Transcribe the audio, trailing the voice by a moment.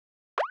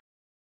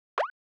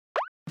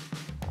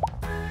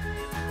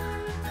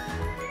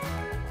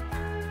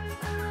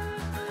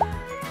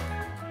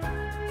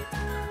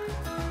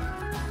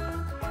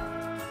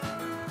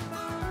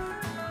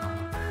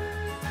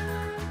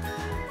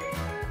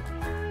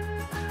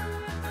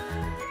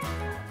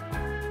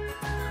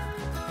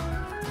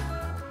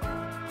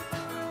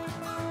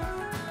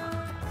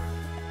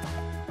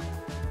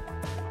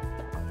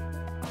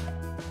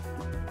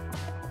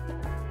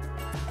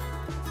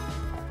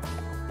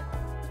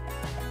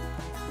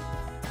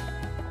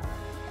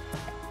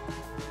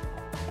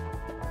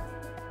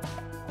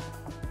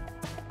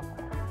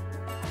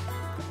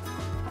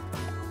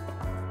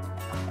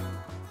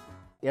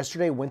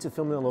Yesterday, went to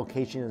film in a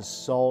location in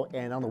Seoul,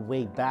 and on the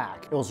way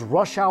back, it was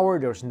rush hour,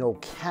 there was no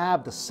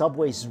cab, the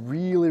subway's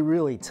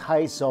really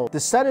tight, so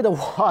decided to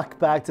walk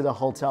back to the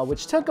hotel,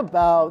 which took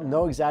about,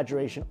 no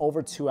exaggeration,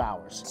 over 2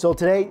 hours. So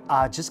today,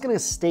 just gonna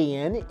stay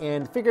in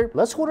and figure,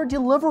 let's order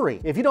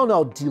delivery. If you don't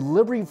know,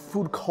 delivery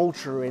food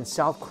culture in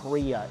South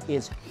Korea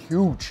is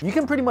huge. You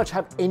can pretty much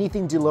have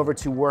anything delivered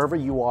to wherever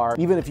you are,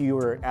 even if you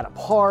were at a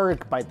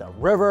park, by the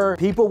river,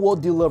 people will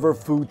deliver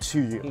food to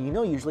you. You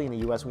know, usually in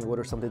the US, when you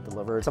order something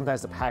delivered,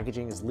 sometimes the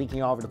packaging is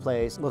leaking all over the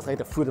place. Looks like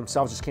the food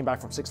themselves just came back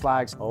from Six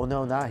Flags. Oh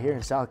no, not here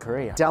in South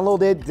Korea.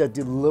 Downloaded the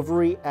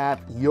delivery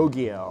app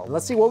Yogyo.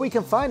 Let's see what we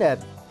can find at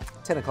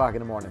 10 o'clock in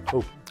the morning.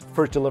 Oh,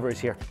 first delivery is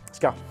here. Let's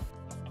go.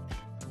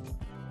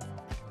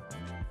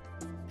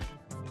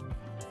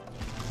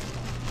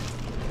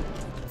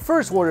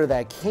 First order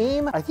that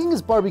came, I think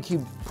is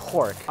barbecue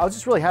pork. I was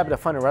just really happy to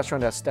find a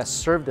restaurant that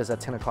served this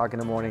at 10 o'clock in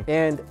the morning.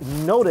 And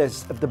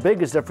notice the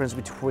biggest difference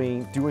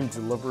between doing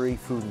delivery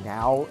food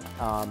now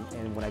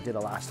and when I did it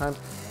last time.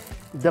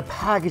 The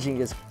packaging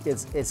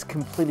is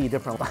completely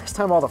different. Last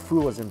time all the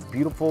food was in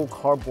beautiful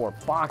cardboard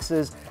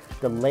boxes.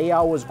 The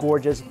layout was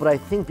gorgeous, but I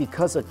think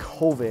because of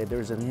COVID,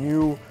 there's a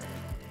new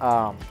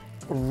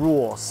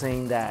rule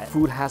saying that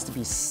food has to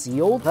be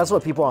sealed. That's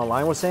what people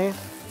online were saying.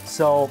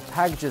 So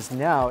packages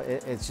now,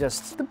 it's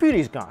just, the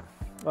beauty's gone.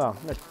 Well,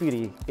 the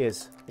beauty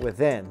is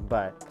within,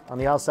 but on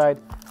the outside,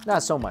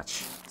 not so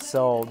much.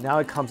 So now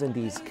it comes in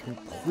these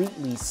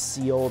completely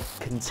sealed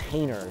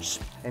containers.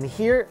 And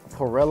here,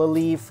 perilla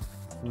leaf,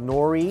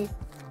 nori,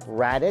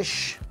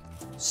 radish,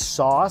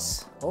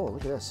 sauce. Oh,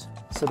 look at this.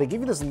 So they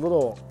give you this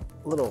little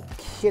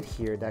kit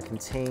here that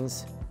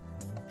contains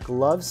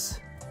gloves,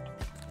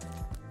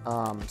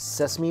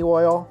 sesame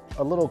oil,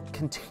 a little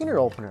container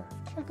opener.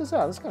 Check this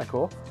out, this is kind of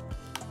cool.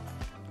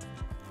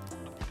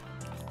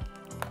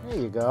 There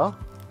you go.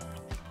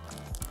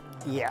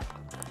 Yeah,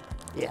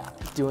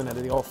 doing it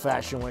the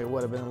old-fashioned way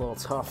would have been a little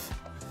tough.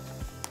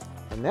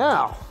 And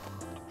now,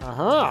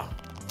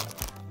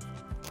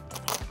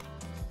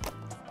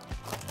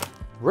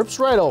 rips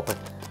right open.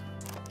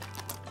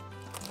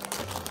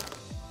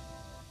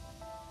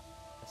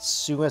 As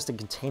soon as the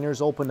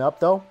containers open up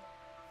though,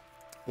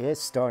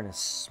 it's starting to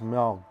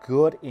smell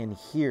good in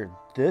here.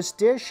 This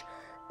dish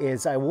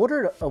is, I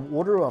ordered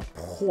of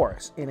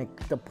pork, and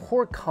the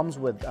pork comes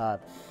with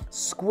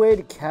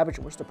squid, cabbage.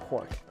 Where's the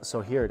pork?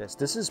 So here it is.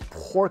 This is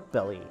pork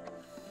belly.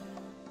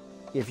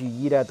 If you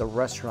eat at the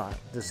restaurant,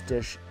 this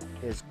dish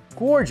is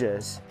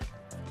gorgeous.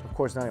 Of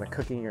course, not gonna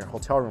cook it in your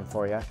hotel room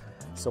for you.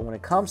 So when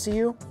it comes to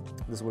you,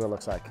 this is what it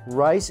looks like.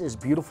 Rice is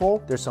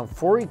beautiful. There's some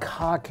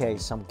furikake,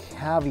 some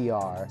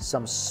caviar,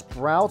 some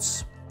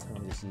sprouts.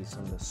 Let me just eat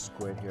some of the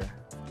squid here.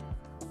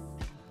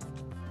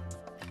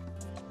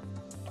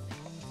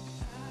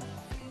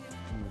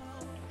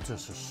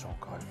 This is so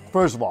good.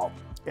 First of all,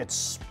 it's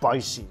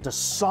spicy. The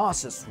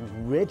sauce is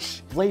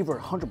rich, flavor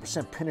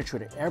 100%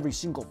 penetrated every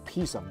single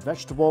piece of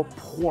vegetable,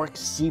 pork,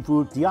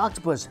 seafood. The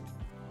octopus,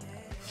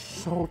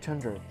 so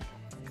tender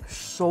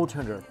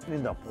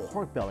in the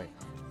pork belly.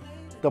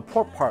 The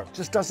pork part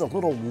just does a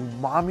little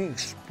umami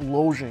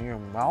explosion in your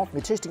mouth.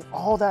 You're tasting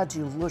all that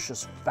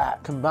delicious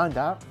fat. Combine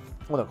that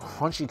with a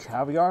crunchy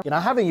caviar. And I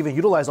haven't even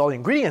utilized all the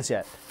ingredients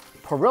yet.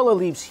 Perilla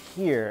leaves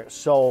here,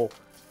 so,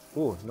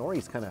 ooh,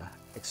 nori's kind of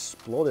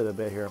exploded a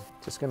bit here.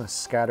 Just gonna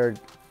scatter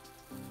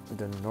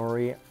the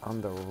nori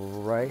on the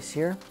rice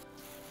here.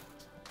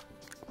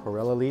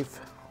 Perilla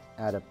leaf,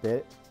 add a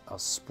bit of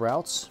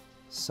sprouts,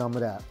 some of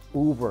that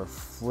uber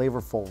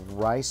flavorful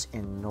rice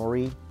and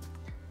nori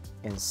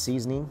and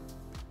seasoning,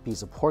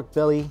 piece of pork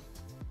belly,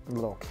 a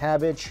little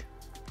cabbage.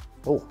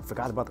 Oh,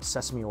 forgot about the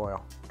sesame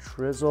oil.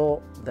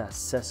 Drizzle that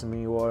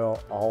sesame oil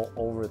all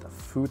over the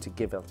food to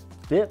give it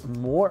a bit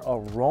more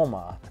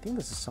aroma. I think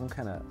this is some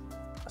kind of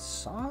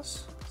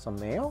sauce. Some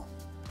mayo,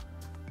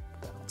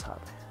 put that on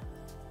top.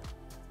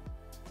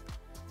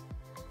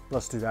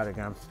 Let's do that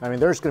again. I mean,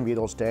 there's gonna be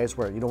those days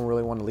where you don't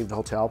really want to leave the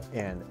hotel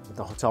and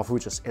the hotel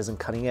food just isn't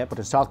cutting it. But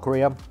in South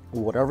Korea,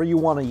 whatever you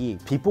want to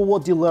eat, people will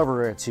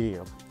deliver it to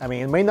you. I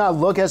mean, it may not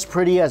look as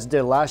pretty as it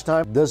did last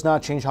time. It does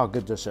not change how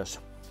good this is.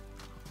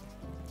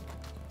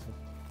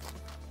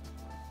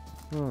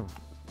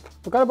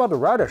 Forgot about the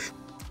radish.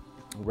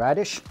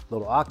 Radish,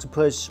 little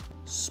octopus,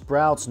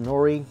 sprouts,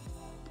 nori,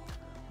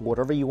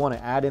 whatever you want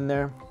to add in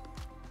there.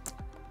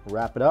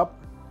 Wrap it up.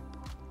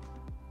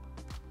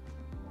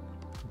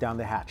 Down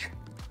the hatch.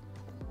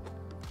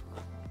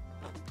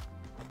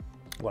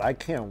 What I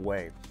can't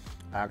wait,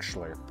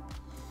 actually,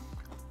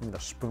 I need a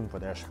spoon for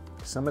this.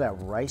 Some of that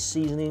rice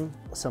seasoning,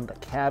 some of the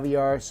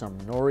caviar, some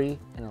nori,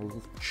 and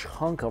a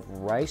chunk of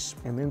rice,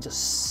 and then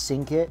just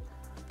sink it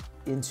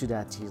into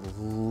that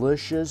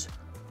delicious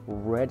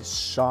red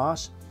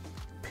sauce.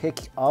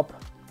 Pick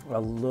up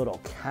a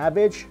little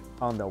cabbage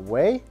on the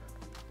way.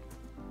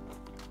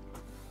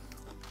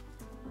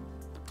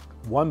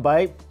 One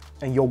bite,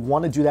 and you'll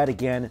want to do that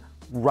again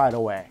right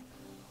away.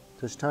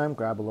 This time,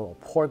 grab a little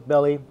pork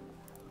belly.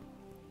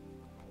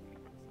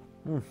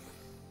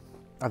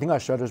 I think I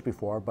said this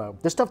before,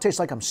 but this stuff tastes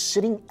like I'm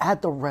sitting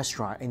at the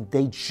restaurant and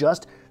they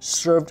just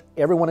served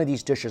every one of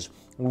these dishes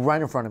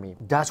right in front of me.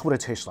 That's what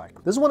it tastes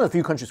like. This is one of the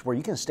few countries where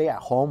you can stay at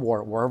home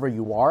or wherever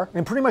you are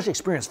and pretty much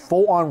experience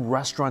full-on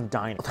restaurant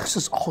dining. This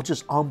is all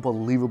just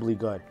unbelievably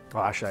good. Oh,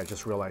 actually, I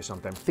just realized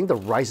something. I think the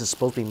rice is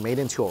supposed to be made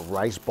into a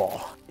rice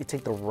ball. You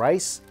take the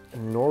rice,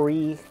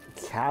 nori,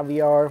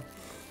 caviar,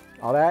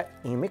 all that,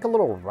 and you make a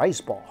little rice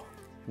ball.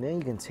 And then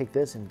you can take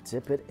this and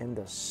dip it in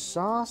the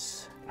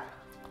sauce.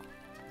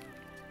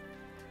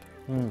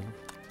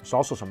 There's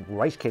also some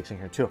rice cakes in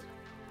here too.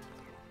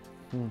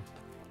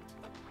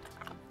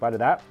 Bite of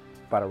that,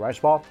 bite of rice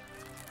ball.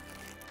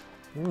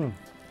 This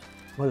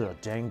is a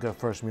dang good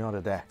first meal of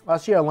the day. I'll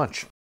see you at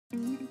lunch.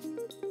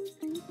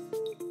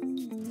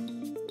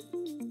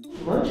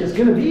 Lunch is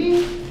gonna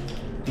be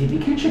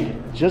BBQ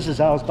chicken. Just as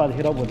I was about to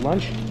hit up with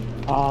lunch,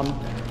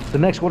 the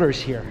next order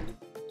is here.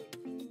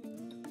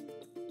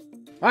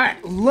 All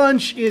right,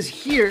 lunch is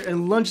here,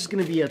 and lunch is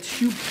gonna be a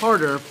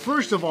two-parter.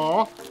 First of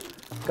all,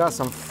 got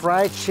some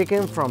fried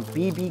chicken from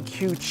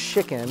BBQ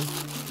Chicken.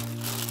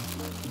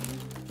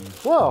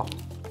 Whoa,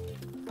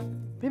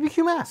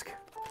 BBQ mask.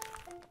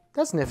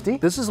 That's nifty.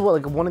 This is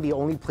like one of the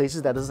only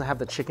places that doesn't have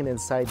the chicken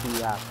inside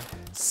the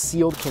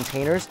sealed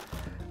containers,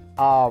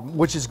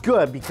 which is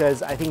good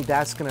because I think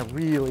that's gonna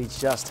really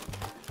just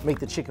make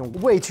the chicken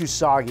way too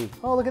soggy.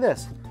 Oh, look at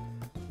this.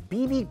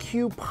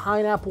 BBQ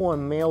pineapple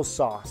and mayo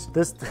sauce.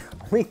 The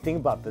only thing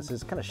about this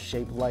is kind of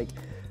shaped like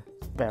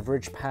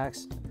beverage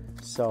packs.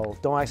 So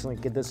don't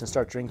accidentally get this and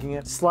start drinking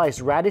it.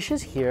 Sliced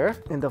radishes here.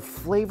 And the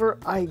flavor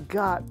I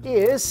got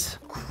is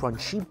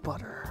crunchy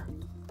butter.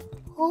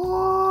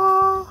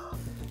 Oh,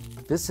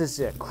 this is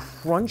it,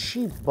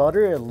 crunchy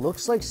butter. It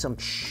looks like some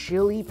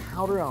chili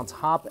powder on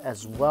top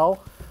as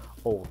well.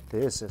 Oh,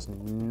 this is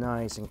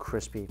nice and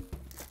crispy.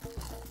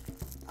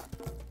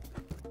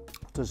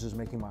 This is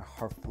making my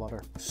heart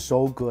flutter.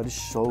 So good,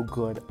 so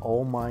good.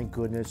 Oh my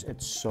goodness,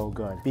 it's so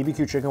good.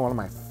 BBQ Chicken, one of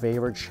my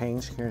favorite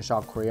chains here in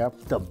South Korea.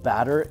 The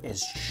batter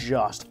is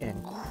just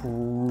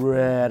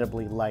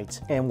incredibly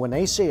light. And when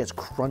they say it's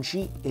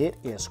crunchy, it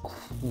is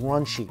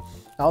crunchy.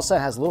 Also, it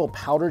has a little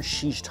powdered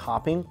cheese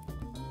topping,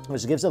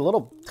 which gives it a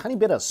little tiny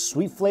bit of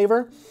sweet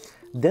flavor.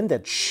 Then the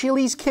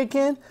chilies kick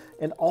in,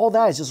 and all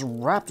that is just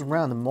wrapped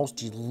around the most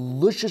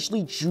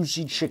deliciously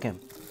juicy chicken.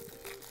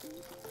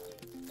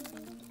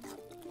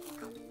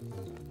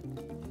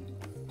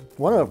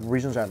 One of the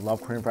reasons I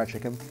love Korean fried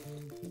chicken,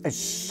 it's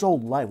so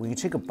light. When you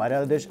take a bite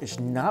out of this, it's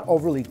not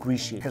overly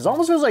greasy. It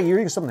almost feels like you're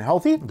eating something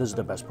healthy. This is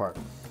the best part.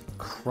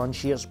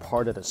 Crunchiest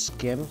part of the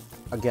skin.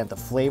 Again, the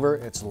flavor,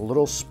 it's a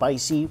little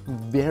spicy,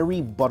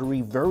 very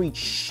buttery, very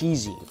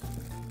cheesy.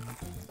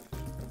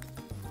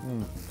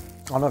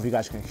 I don't know if you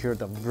guys can hear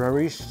the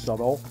very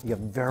subtle, yet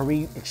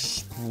very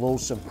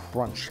explosive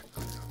crunch.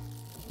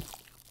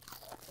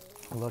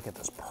 Look at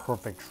this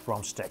perfect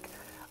drumstick.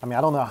 I mean,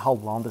 I don't know how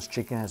long this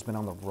chicken has been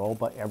on the roll,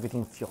 but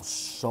everything feels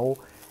so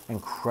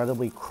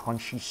incredibly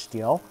crunchy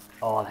still.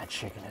 Oh, that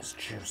chicken is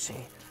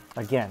juicy.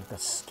 Again, the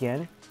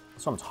skin,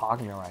 that's what I'm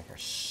talking about right here.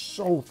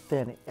 So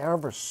thin,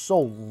 ever so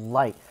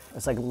light.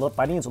 It's like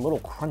biting into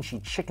little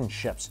crunchy chicken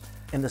chips.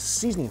 And the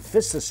seasoning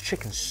fits this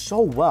chicken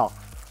so well.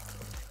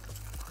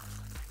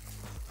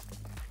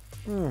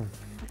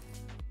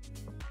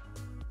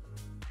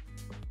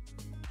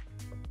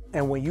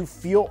 And when you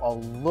feel a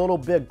little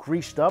bit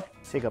greased up,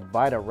 take a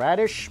bite of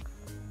radish,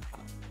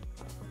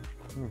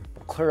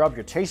 clear up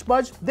your taste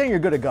buds, then you're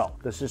good to go.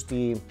 This is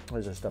the, what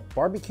is this? The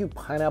barbecue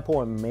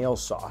pineapple and mayo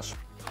sauce.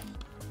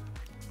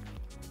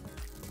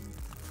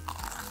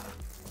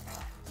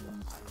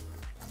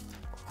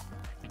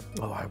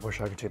 Oh, I wish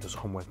I could take this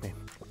home with me.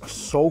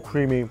 So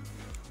creamy,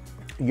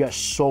 yet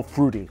so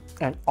fruity,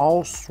 and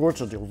all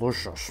sorts of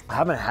delicious. I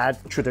haven't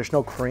had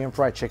traditional Korean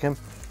fried chicken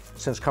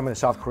since coming to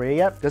South Korea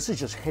yet. This is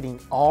just hitting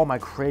all my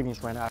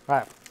cravings right now. All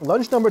right,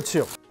 lunch number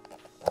 2.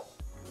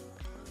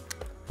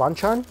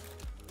 Banchan,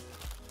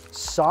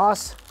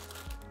 sauce,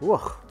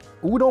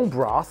 udon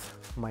broth.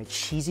 My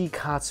cheesy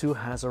katsu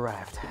has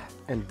arrived.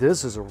 And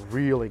this is a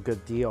really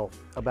good deal.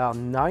 About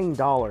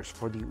 $9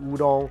 for the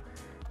udon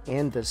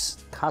and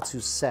this katsu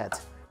set.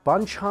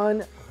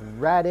 Banchan,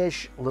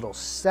 radish, little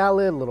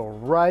salad, little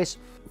rice,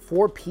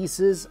 4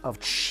 pieces of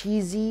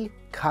cheesy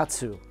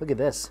katsu. Look at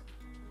this.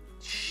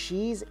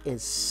 Cheese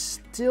is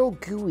still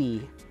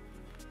gooey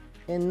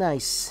and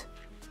nice.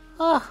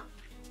 Ah,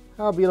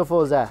 how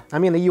beautiful is that? I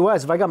mean, in the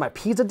US, if I got my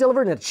pizza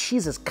delivered and the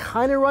cheese is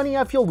kind of runny,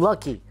 I feel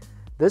lucky.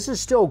 This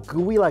is still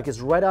gooey like it's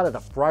right out of the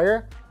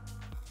fryer.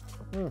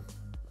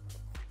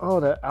 Oh,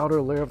 that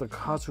outer layer of the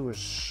katsu is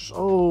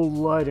so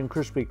light and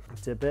crispy.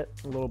 Dip it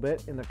a little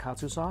bit in the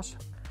katsu sauce.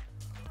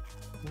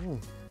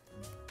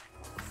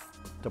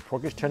 The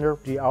pork is tender,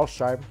 the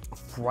outside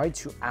fried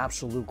to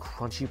absolute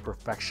crunchy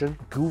perfection.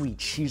 Gooey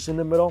cheese in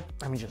the middle.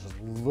 I mean, just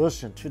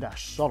listen to that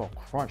subtle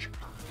crunch.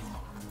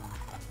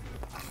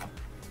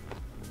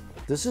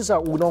 This is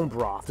our udon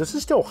broth. This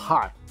is still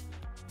hot.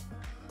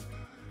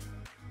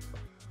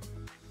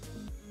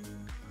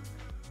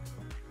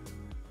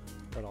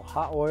 Little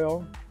hot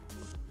oil.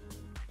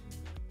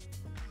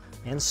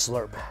 And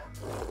slurp.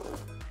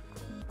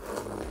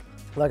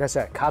 Like I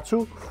said,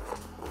 katsu,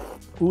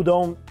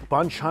 udon,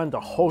 banchan, the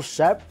whole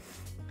set,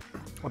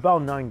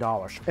 about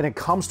 $9. And it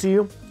comes to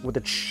you with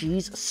the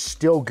cheese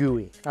still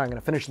gooey. All right, I'm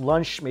gonna finish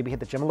lunch, maybe hit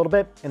the gym a little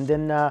bit, and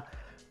then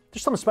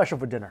just something special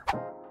for dinner.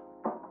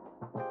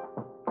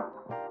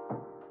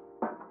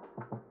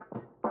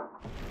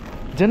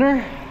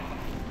 Dinner,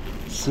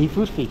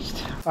 seafood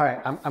feast. All right,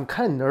 I'm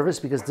kind of nervous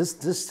because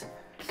this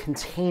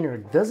container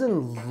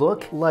doesn't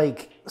look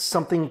like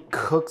something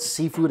cooked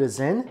seafood is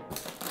in.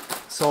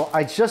 So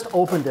I just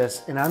opened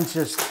this and I'm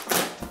just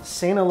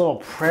saying a little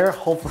prayer,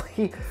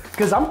 hopefully,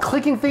 because I'm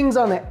clicking things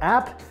on the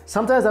app.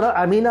 Sometimes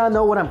I may not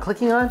know what I'm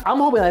clicking on. I'm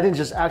hoping I didn't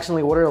just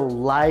accidentally order a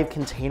live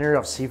container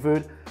of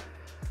seafood.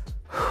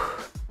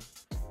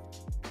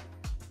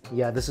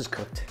 Yeah, this is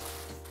cooked.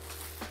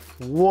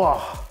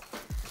 Whoa.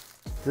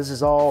 This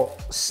is all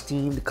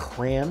steamed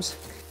clams.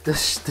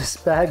 This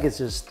bag is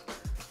just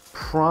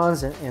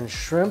prawns and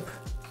shrimp.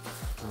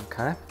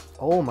 Okay.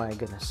 Oh my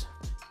goodness.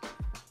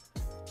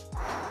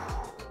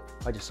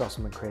 I just saw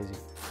something crazy.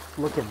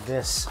 Look at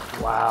this.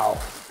 Wow.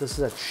 This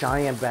is a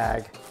giant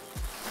bag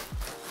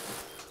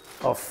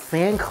of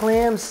fan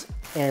clams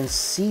and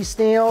sea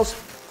snails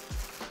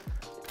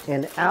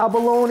and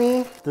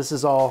abalone. This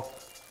is all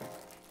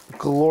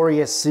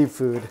glorious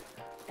seafood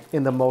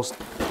in the most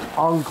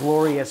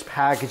unglorious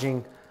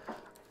packaging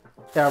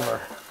ever.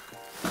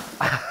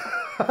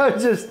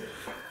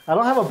 I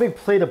don't have a big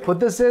plate to put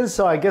this in,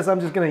 so I guess I'm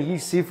just gonna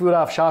use seafood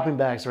off shopping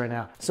bags right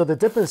now. So the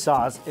dipping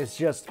sauce is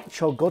just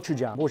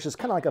gochujang, which is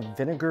kind of like a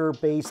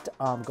vinegar-based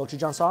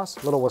gochujang sauce.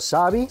 A little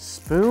wasabi,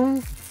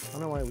 spoon. I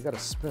don't know why we got a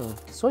spoon.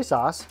 Soy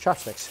sauce,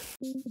 chopsticks.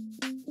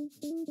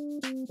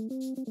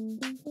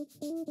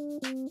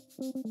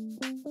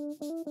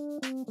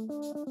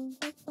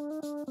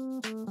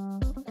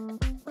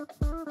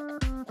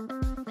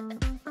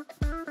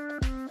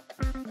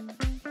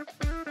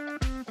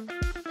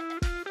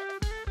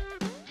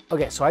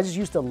 Okay, so I just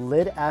used the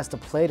lid as the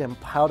plate and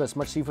piled as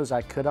much seafood as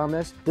I could on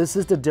this. This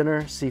is the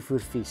dinner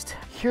seafood feast.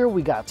 Here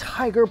we got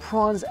tiger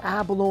prawns,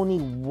 abalone,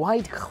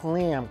 white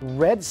clam,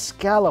 red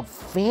scallop,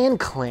 fan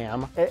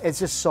clam. It's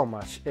just so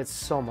much. It's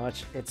so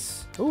much.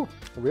 It's, ooh,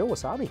 real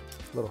wasabi.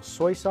 A little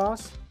soy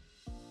sauce.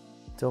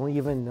 Don't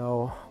even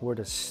know where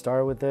to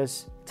start with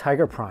this.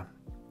 Tiger prawn.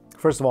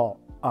 First of all,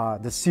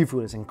 the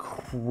seafood is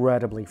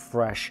incredibly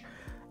fresh.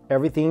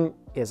 Everything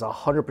is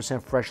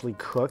 100% freshly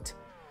cooked.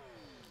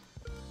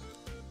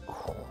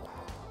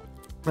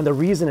 And the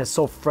reason it's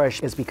so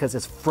fresh is because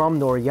it's from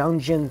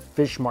Noryangjin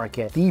Fish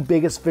Market, the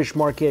biggest fish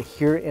market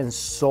here in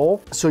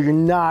Seoul. So you're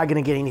not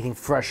gonna get anything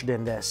fresher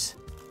than this.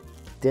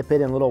 Dip it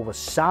in a little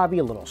wasabi,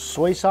 a little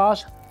soy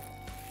sauce.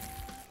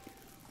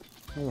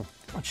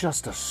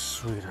 Just the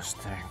sweetest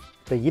thing.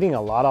 Been eating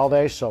a lot all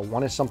day, so I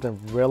wanted something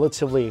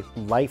relatively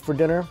light for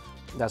dinner.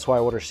 That's why I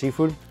ordered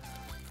seafood.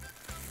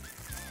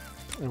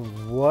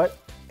 And what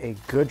a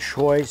good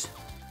choice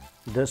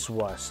this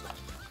was.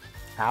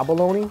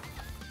 Abalone.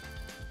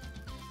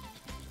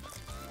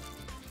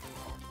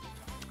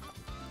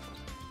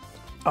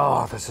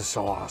 Oh, this is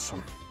so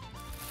awesome.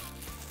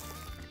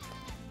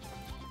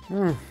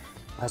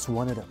 That's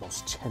one of the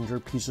most tender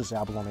pieces of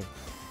abalone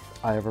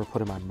I ever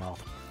put in my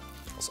mouth.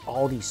 It's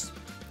all these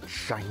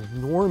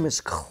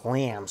ginormous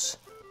clams.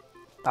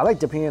 I like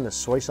dipping it in the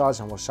soy sauce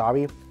and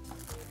wasabi.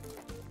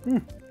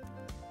 You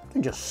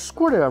can just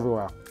squirt it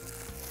everywhere.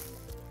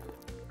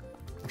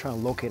 I'm trying to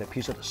locate a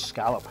piece of the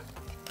scallop.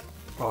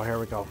 Oh, here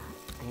we go.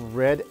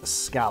 Red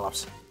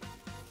scallops.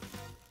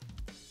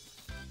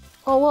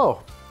 Oh,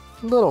 whoa.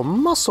 Little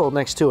mussel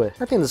next to it.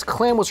 I think this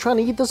clam was trying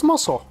to eat this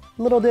mussel.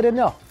 Little did it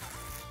know.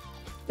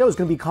 It was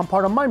gonna become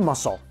part of my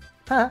mussel.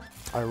 Huh?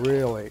 I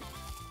really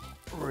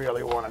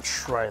want to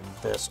try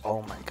this.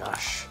 Oh my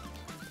gosh.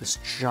 This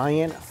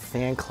giant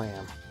fan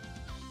clam.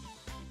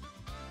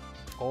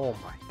 Oh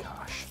my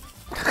gosh.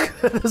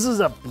 This is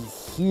a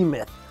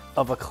behemoth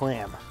of a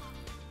clam.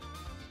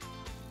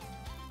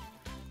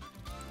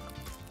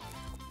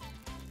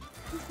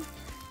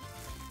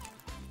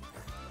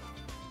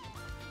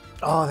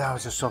 Oh, that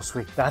was just so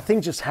sweet. That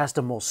thing just has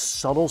the most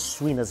subtle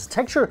sweetness. The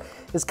texture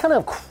is kind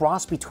of a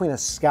cross between a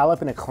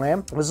scallop and a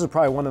clam. This is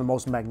probably one of the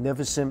most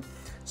magnificent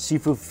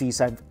seafood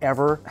feasts I've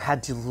ever had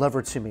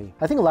delivered to me.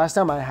 I think last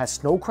time I had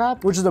snow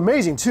crab, which is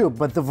amazing too,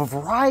 but the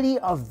variety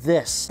of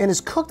this, and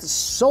it's cooked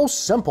so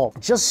simple,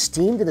 just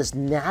steamed in its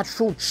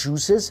natural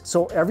juices.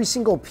 So every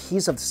single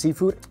piece of the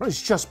seafood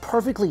is just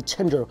perfectly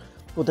tender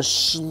with a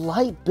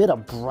slight bit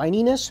of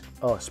brininess.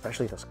 Oh,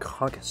 especially this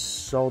conch is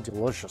so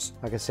delicious.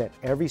 Like I said,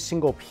 every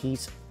single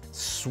piece,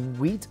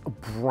 sweet,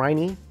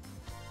 briny.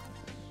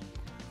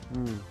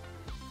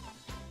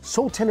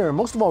 So tender, and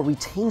most of all,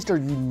 retains their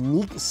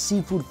unique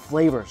seafood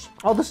flavors.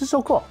 Oh, this is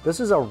so cool. This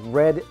is a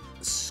red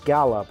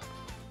scallop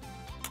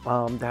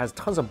that has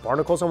tons of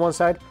barnacles on one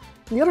side.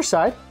 On the other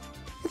side,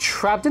 it's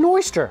trapped in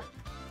oyster.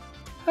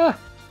 Huh.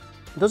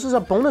 This is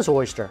a bonus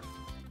oyster.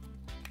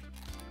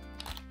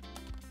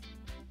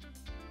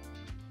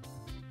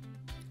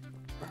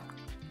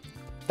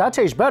 That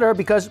tastes better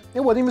because it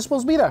wasn't even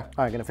supposed to be there.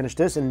 All right, gonna finish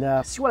this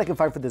and see what I can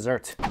find for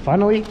dessert.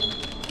 Finally,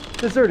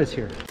 dessert is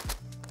here.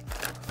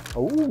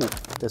 Oh,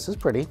 this is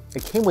pretty.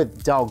 It came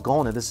with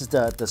Dalgona. This is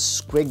the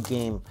Squid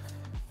Game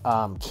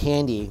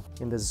candy.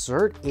 And the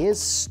dessert is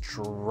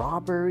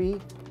strawberry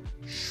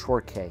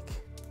shortcake.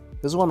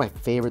 This is one of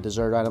my favorite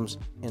dessert items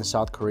in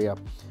South Korea.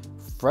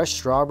 Fresh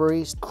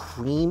strawberries,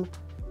 cream,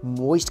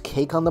 moist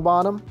cake on the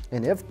bottom,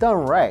 and if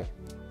done right,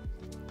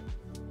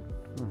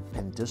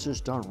 and this is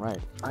done right,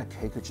 that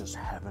cake is just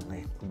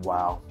heavenly.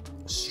 Wow.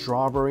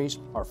 Strawberries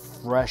are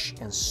fresh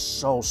and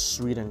so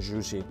sweet and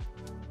juicy.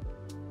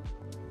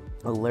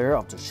 A layer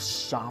of the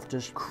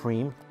softest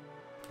cream,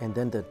 and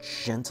then the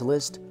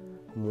gentlest,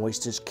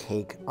 moistest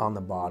cake on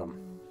the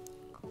bottom.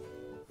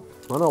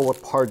 I don't know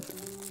what part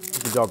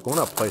the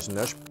Dalgona plays in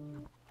this.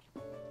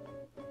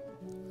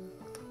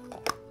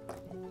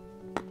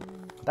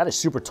 That is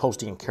super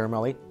toasty and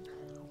caramelly.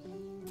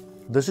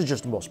 This is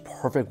just the most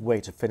perfect way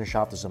to finish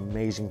off this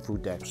amazing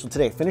food day. So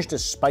today, finished the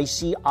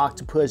spicy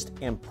octopus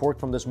and pork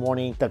from this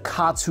morning, the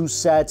katsu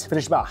set,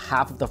 finished about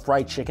half of the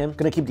fried chicken.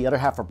 Gonna keep the other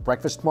half for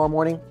breakfast tomorrow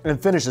morning, and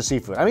finish the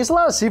seafood. I mean, it's a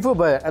lot of seafood,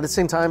 but at the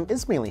same time,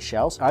 it's mainly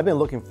shells. I've been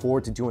looking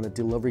forward to doing a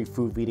delivery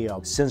food video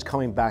since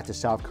coming back to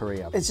South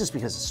Korea. It's just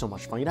because it's so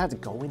much fun. You don't have to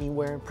go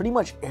anywhere. Pretty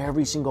much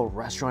every single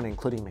restaurant,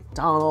 including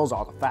McDonald's,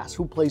 all the fast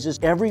food places,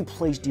 every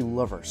place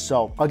delivers.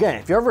 So again,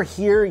 if you're ever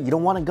here, you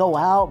don't wanna go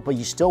out, but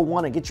you still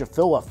wanna get your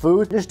fill of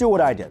food, just do what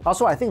I did.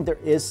 Also, I think there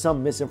is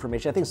some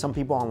misinformation. I think some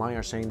people online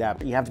are saying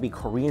that you have to be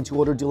Korean to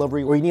order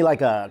delivery, or you need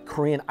like a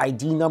Korean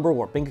ID number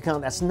or bank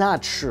account. That's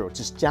not true.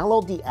 Just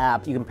download the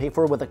app. You can pay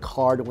for it with a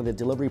card when the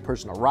delivery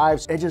person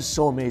arrives. It's just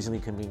so amazingly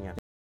convenient.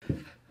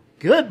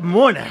 Good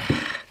morning.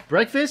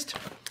 Breakfast,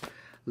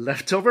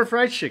 leftover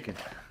fried chicken.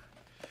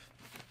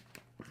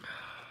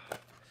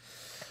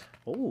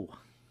 Oh.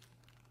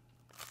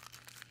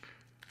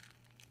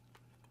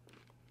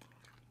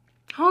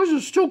 How is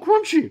it still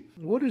crunchy?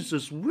 What is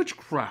this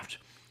witchcraft?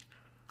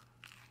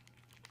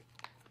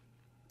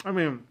 I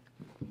mean,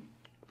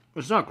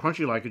 it's not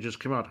crunchy like it just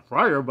came out of the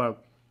fryer,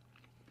 but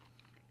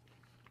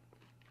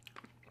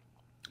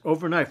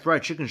overnight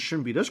fried chicken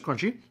shouldn't be this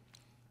crunchy.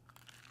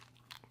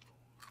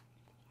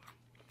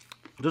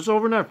 This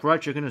overnight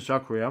fried chicken in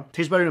South Korea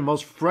tastes better than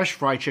most fresh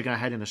fried chicken I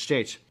had in the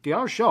States. The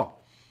outer shell,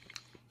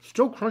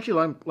 still crunchy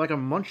like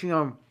I'm munching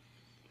on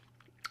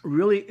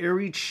really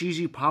airy,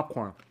 cheesy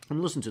popcorn. I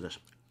mean, listen to this.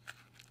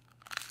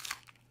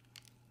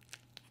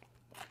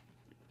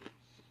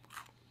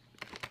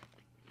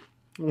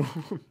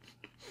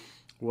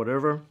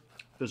 Whatever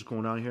is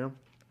going on here,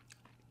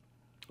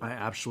 I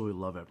absolutely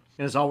love it.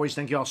 And as always,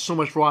 thank you all so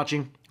much for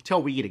watching.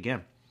 Till we eat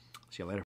again. See you later.